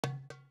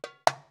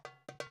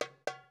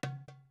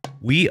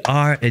We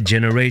are a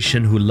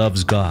generation who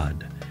loves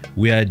God.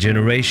 We are a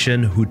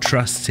generation who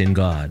trusts in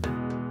God.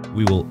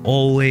 We will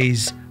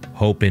always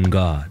hope in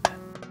God.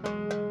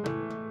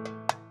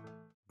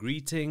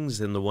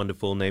 Greetings in the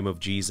wonderful name of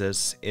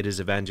Jesus. It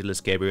is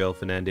Evangelist Gabriel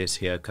Fernandes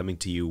here, coming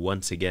to you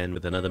once again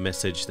with another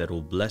message that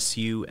will bless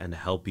you and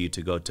help you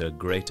to go to a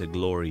greater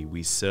glory.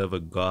 We serve a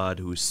God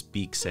who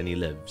speaks and He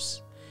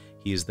lives.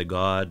 He is the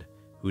God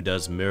who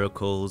does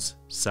miracles,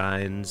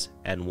 signs,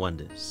 and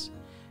wonders,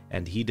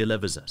 and He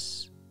delivers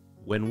us.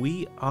 When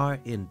we are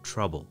in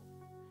trouble,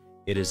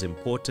 it is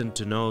important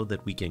to know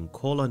that we can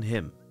call on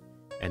Him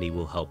and He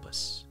will help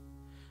us.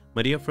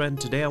 My dear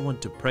friend, today I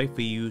want to pray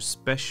for you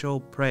special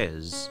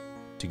prayers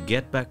to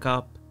get back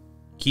up,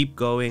 keep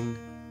going,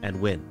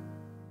 and win.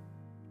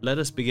 Let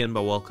us begin by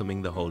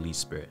welcoming the Holy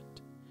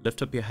Spirit.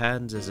 Lift up your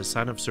hands as a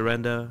sign of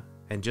surrender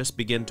and just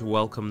begin to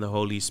welcome the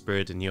Holy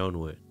Spirit in your own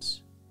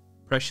words.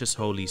 Precious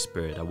Holy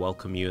Spirit, I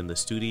welcome you in the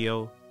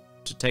studio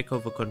to take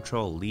over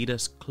control. Lead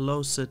us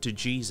closer to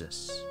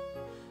Jesus.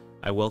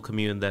 I welcome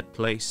you in that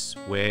place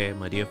where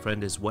my dear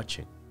friend is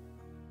watching.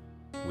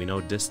 We know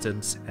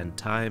distance and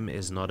time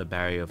is not a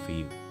barrier for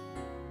you.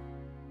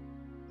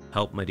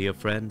 Help my dear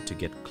friend to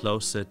get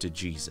closer to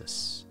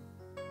Jesus.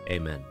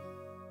 Amen.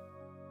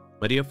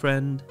 My dear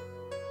friend,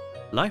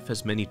 life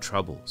has many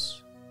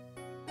troubles,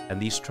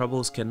 and these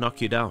troubles can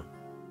knock you down.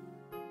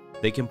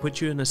 They can put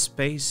you in a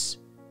space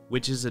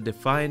which is a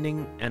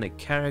defining and a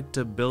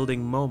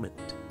character-building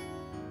moment.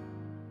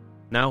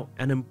 Now,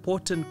 an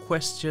important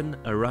question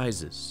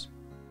arises,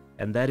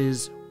 and that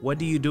is, what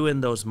do you do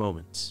in those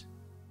moments?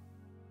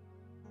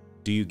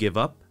 Do you give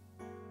up,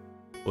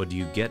 or do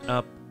you get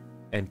up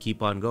and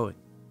keep on going?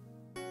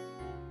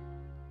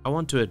 I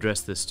want to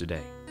address this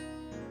today.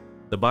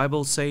 The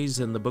Bible says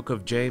in the book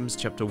of James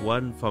chapter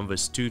 1 from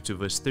verse 2 to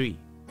verse 3,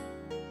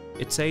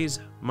 it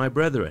says, "My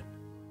brethren,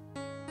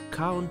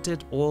 count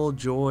it all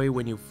joy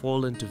when you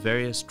fall into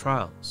various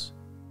trials,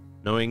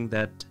 knowing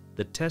that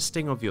the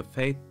testing of your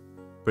faith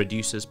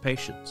produces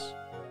patience."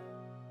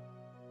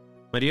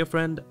 My dear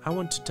friend, I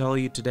want to tell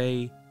you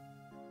today,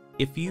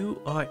 if you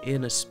are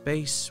in a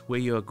space where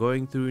you are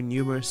going through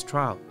numerous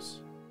trials,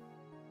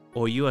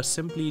 or you are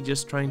simply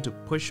just trying to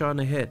push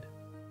on ahead,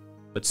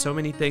 but so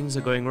many things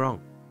are going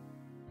wrong,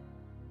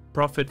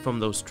 profit from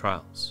those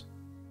trials.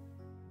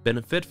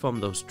 Benefit from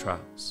those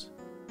trials.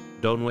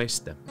 Don't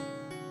waste them.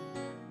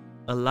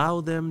 Allow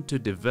them to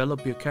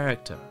develop your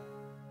character.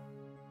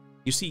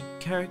 You see,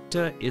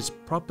 character is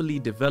properly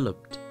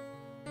developed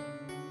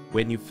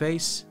when you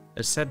face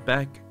a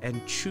setback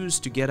and choose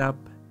to get up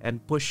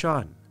and push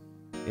on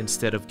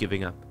instead of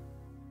giving up.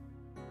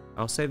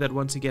 I'll say that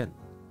once again.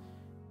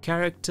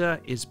 Character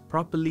is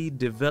properly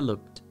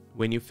developed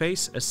when you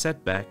face a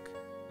setback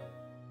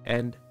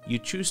and you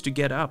choose to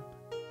get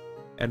up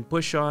and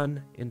push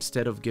on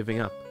instead of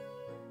giving up.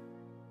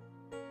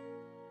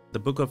 The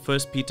book of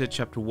 1 Peter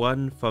chapter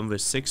 1 from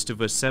verse 6 to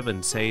verse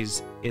 7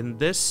 says, "In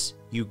this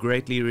you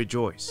greatly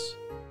rejoice,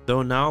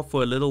 though now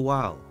for a little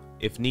while,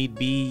 if need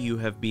be, you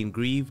have been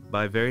grieved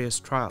by various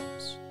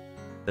trials,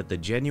 that the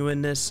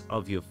genuineness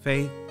of your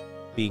faith,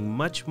 being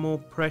much more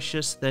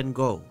precious than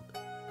gold,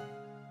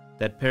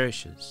 that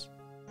perishes,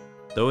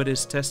 though it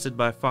is tested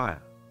by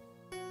fire,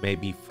 may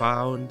be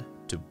found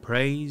to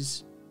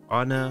praise,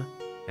 honor,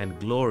 and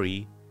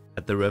glory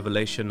at the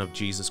revelation of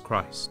Jesus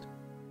Christ."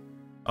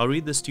 I'll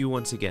read this to you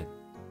once again.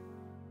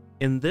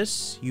 "In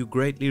this you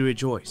greatly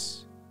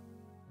rejoice,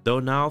 though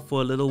now for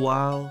a little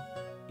while,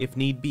 if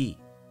need be,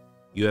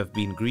 you have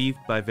been grieved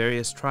by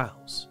various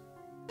trials,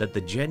 that the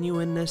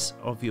genuineness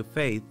of your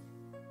faith,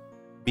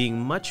 being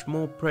much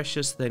more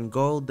precious than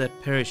gold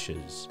that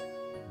perishes,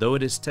 though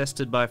it is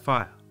tested by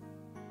fire,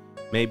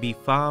 may be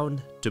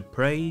found to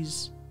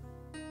praise,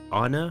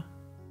 honor,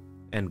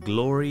 and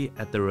glory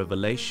at the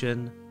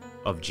revelation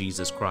of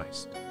Jesus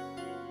Christ."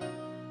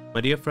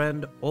 My dear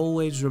friend,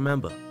 always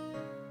remember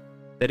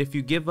that if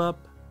you give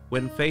up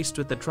when faced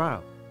with a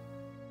trial,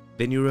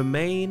 then you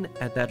remain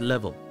at that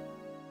level.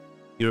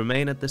 You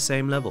remain at the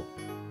same level.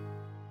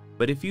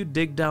 But if you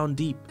dig down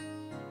deep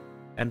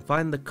and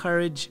find the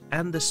courage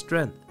and the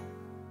strength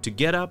to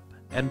get up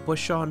and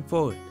push on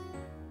forward,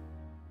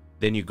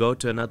 then you go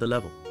to another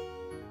level.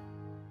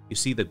 You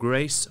see, the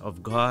grace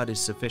of God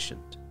is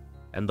sufficient.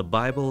 And the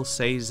Bible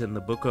says in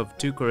the book of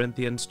 2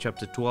 Corinthians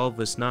chapter 12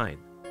 verse 9,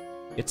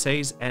 it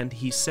says, "And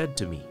He said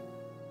to me,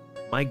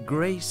 my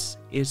grace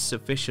is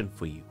sufficient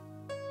for you,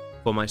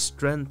 for my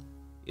strength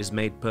is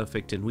made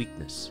perfect in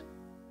weakness.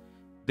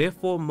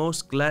 Therefore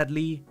most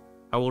gladly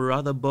I will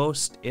rather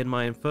boast in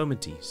my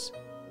infirmities,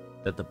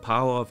 that the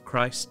power of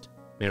Christ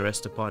may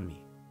rest upon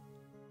me."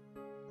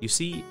 You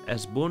see,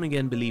 as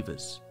born-again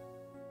believers,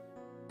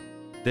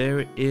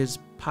 there is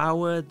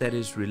power that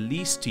is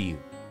released to you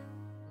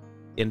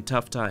in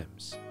tough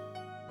times.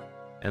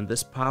 And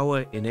this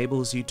power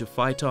enables you to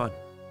fight on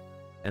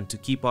and to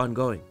keep on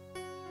going.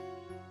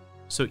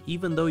 So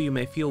even though you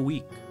may feel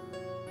weak,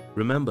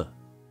 remember,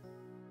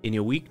 in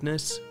your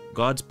weakness,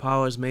 God's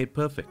power is made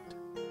perfect.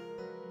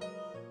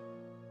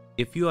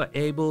 If you are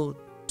able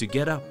to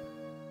get up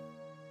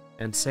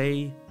and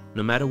say,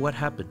 no matter what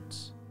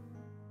happens,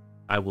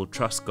 I will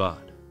trust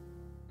God.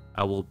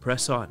 I will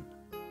press on.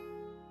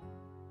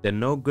 Then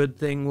no good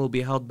thing will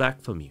be held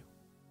back from you.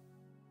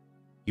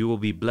 You will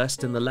be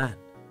blessed in the land,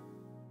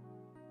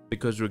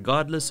 because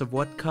regardless of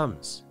what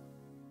comes,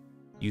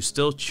 you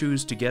still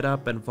choose to get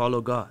up and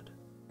follow God.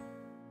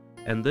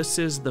 And this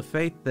is the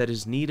faith that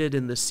is needed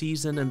in the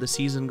season and the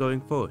season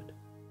going forward.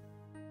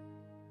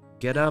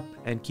 Get up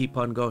and keep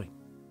on going.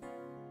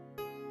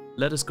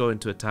 Let us go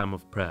into a time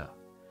of prayer.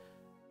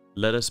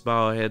 Let us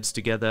bow our heads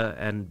together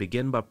and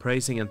begin by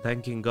praising and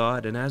thanking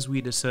God. And as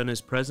we discern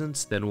His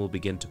presence, then we'll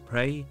begin to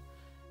pray.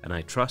 And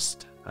I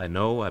trust, I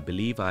know, I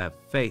believe, I have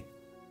faith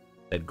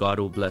that God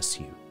will bless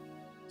you.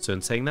 So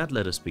in saying that,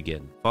 let us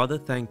begin. Father,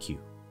 thank you.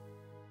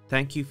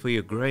 Thank you for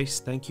your grace.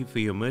 Thank you for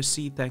your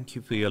mercy. Thank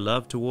you for your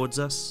love towards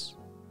us.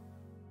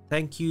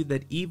 Thank you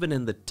that even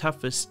in the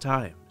toughest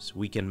times,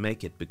 we can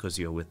make it because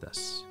you're with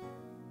us.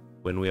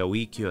 When we are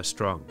weak, you are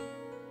strong.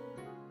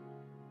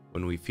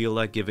 When we feel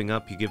like giving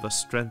up, you give us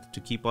strength to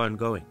keep on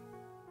going.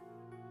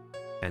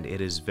 And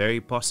it is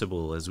very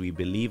possible, as we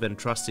believe and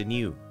trust in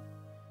you,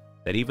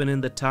 that even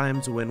in the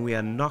times when we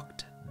are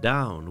knocked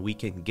down, we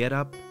can get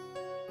up,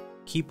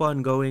 keep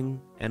on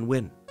going, and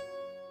win.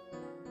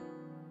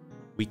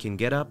 We can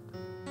get up,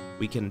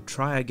 we can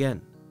try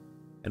again,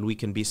 and we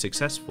can be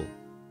successful.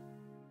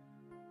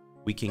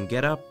 We can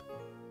get up,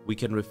 we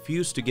can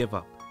refuse to give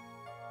up.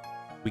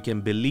 We can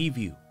believe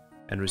you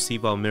and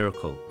receive our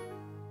miracle.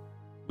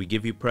 We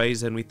give you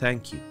praise and we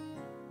thank you,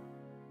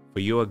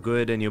 for you are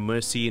good and your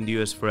mercy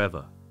endures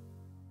forever.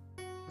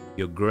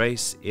 Your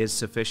grace is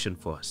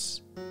sufficient for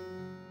us.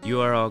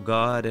 You are our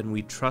God, and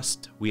we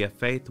trust, we have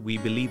faith, we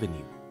believe in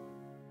you.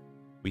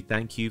 We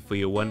thank you for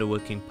your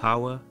wonder-working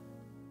power,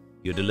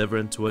 your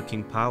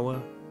deliverance-working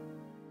power.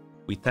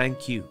 We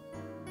thank you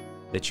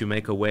that you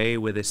make a way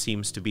where there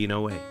seems to be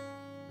no way.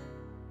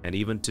 And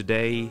even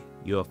today,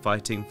 you are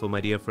fighting for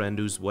my dear friend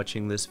who's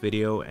watching this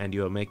video, and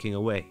you are making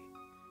a way.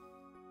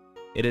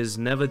 It is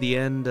never the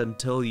end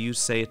until you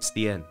say it's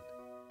the end.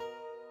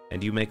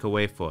 And you make a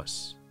way for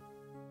us.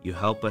 You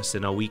help us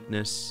in our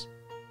weakness.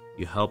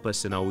 You help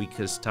us in our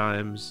weakest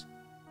times.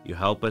 You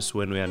help us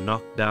when we are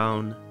knocked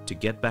down to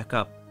get back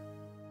up.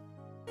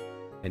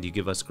 And you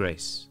give us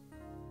grace.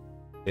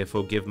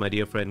 Therefore, give my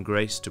dear friend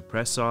grace to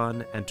press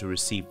on and to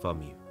receive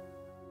from you.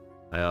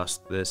 I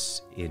ask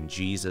this in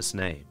Jesus'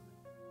 name,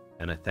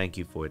 and I thank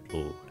you for it,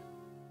 Lord.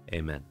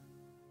 Amen.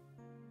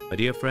 My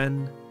dear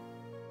friend,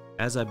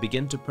 as I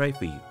begin to pray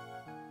for you,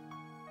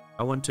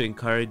 I want to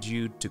encourage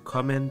you to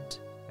comment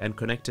and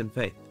connect in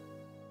faith.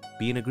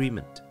 Be in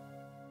agreement.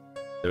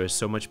 There is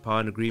so much power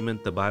in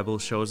agreement. The Bible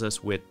shows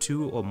us where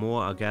two or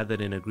more are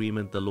gathered in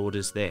agreement, the Lord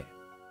is there.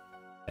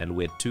 And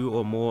where two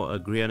or more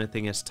agree on a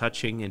thing as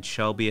touching, it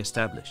shall be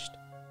established.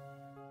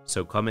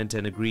 So comment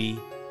and agree,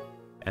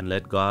 and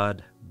let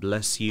God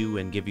bless you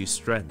and give you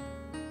strength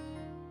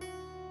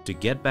to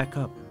get back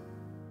up,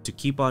 to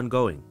keep on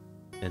going,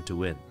 and to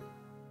win.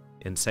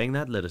 In saying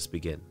that, let us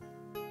begin.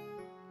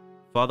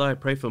 Father, I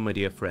pray for my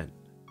dear friend.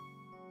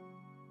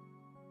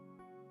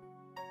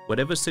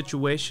 Whatever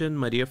situation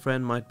my dear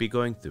friend might be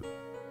going through,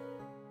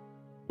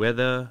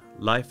 whether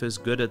life is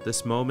good at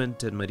this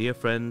moment and my dear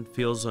friend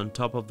feels on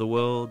top of the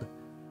world,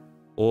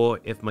 or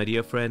if my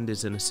dear friend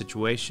is in a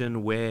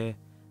situation where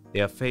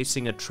they are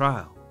facing a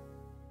trial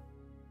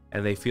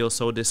and they feel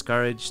so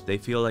discouraged, they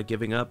feel like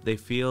giving up, they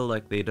feel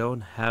like they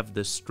don't have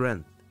the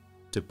strength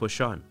to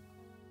push on.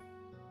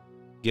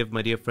 Give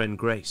my dear friend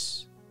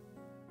grace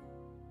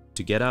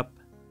to get up,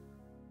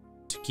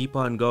 to keep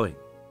on going,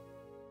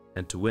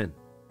 and to win.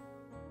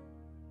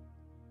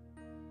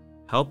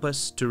 Help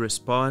us to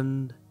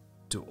respond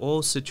to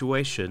all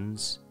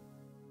situations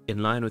in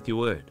line with your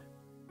word,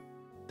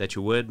 that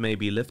your word may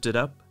be lifted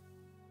up,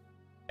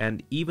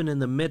 and even in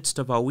the midst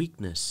of our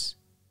weakness,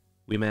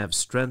 we may have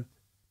strength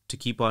to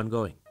keep on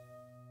going.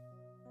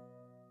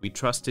 We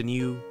trust in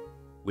you,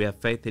 we have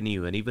faith in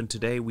you, and even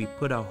today we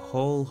put our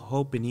whole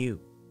hope in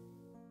you.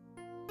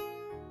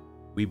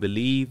 We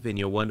believe in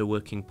your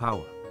wonder-working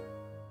power.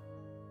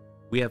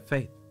 We have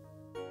faith.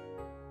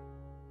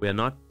 We are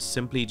not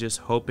simply just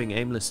hoping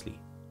aimlessly,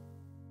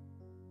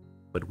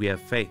 but we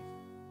have faith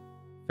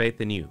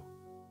in you.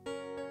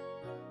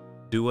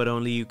 Do what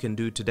only you can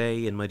do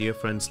today in my dear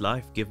friend's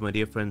life. Give my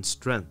dear friend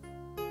strength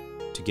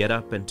to get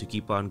up and to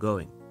keep on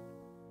going,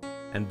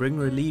 and bring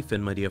relief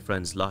in my dear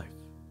friend's life.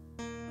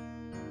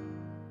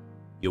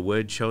 Your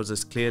word shows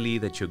us clearly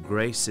that your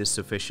grace is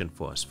sufficient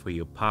for us, for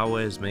your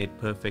power is made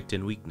perfect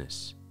in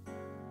weakness.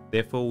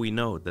 Therefore we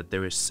know that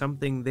there is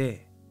something there.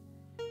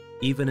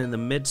 Even in the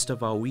midst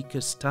of our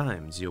weakest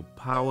times, your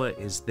power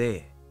is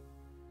there.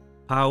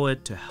 Power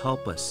to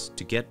help us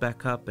to get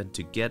back up and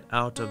to get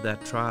out of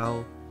that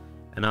trial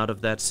and out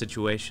of that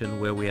situation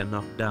where we are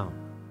knocked down.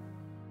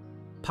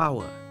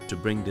 Power to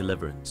bring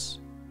deliverance.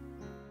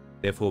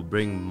 Therefore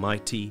bring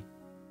mighty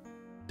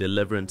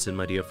deliverance in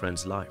my dear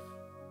friend's life.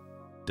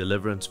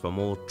 Deliverance from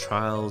all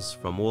trials,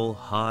 from all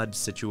hard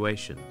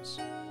situations.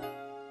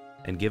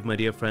 And give my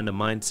dear friend a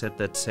mindset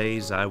that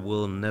says, I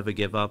will never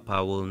give up,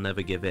 I will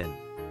never give in.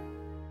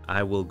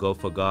 I will go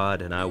for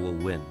God and I will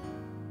win.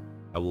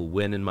 I will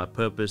win in my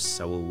purpose.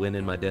 I will win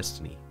in my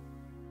destiny.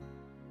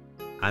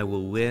 I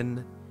will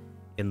win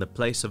in the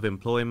place of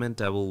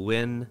employment. I will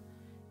win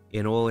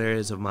in all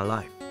areas of my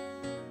life,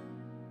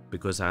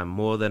 because I am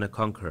more than a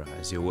conqueror,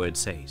 as your word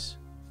says.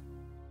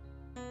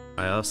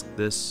 I ask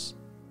this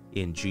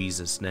in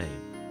Jesus'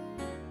 name,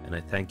 and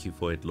I thank you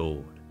for it,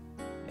 Lord.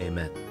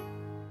 Amen.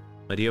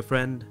 My dear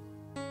friend,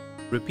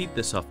 repeat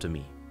this after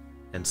me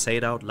and say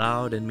it out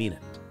loud and mean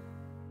it.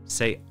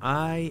 Say,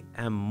 I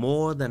am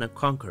more than a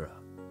conqueror.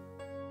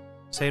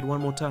 Say it one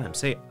more time.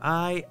 Say,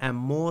 I am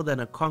more than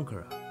a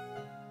conqueror.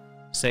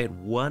 Say it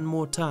one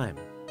more time.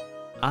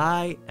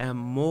 I am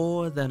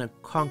more than a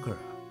conqueror.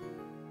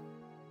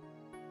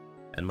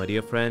 And my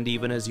dear friend,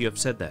 even as you have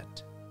said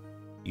that,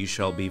 you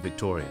shall be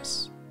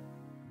victorious.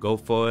 Go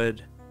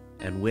forward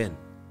and win.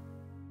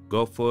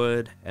 Go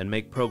forward and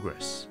make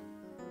progress.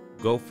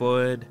 Go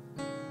forward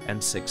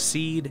and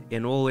succeed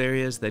in all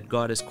areas that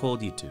God has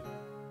called you to.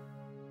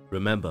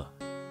 Remember,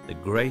 the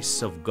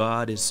grace of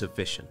God is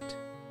sufficient,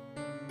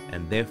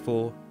 and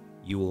therefore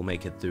you will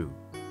make it through.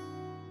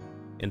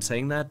 In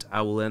saying that,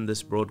 I will end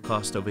this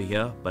broadcast over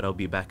here, but I'll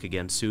be back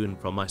again soon.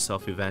 From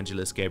myself,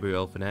 Evangelist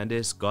Gabriel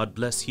Fernandes, God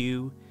bless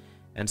you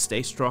and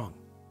stay strong.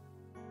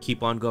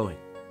 Keep on going.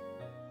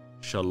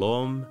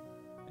 Shalom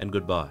and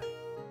goodbye.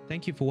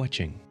 Thank you for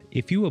watching.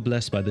 If you were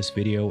blessed by this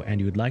video and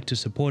you would like to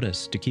support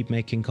us to keep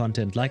making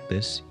content like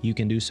this, you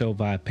can do so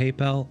via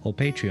PayPal or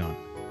Patreon.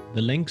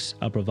 The links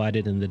are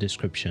provided in the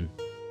description.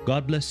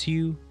 God bless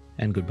you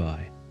and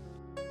goodbye.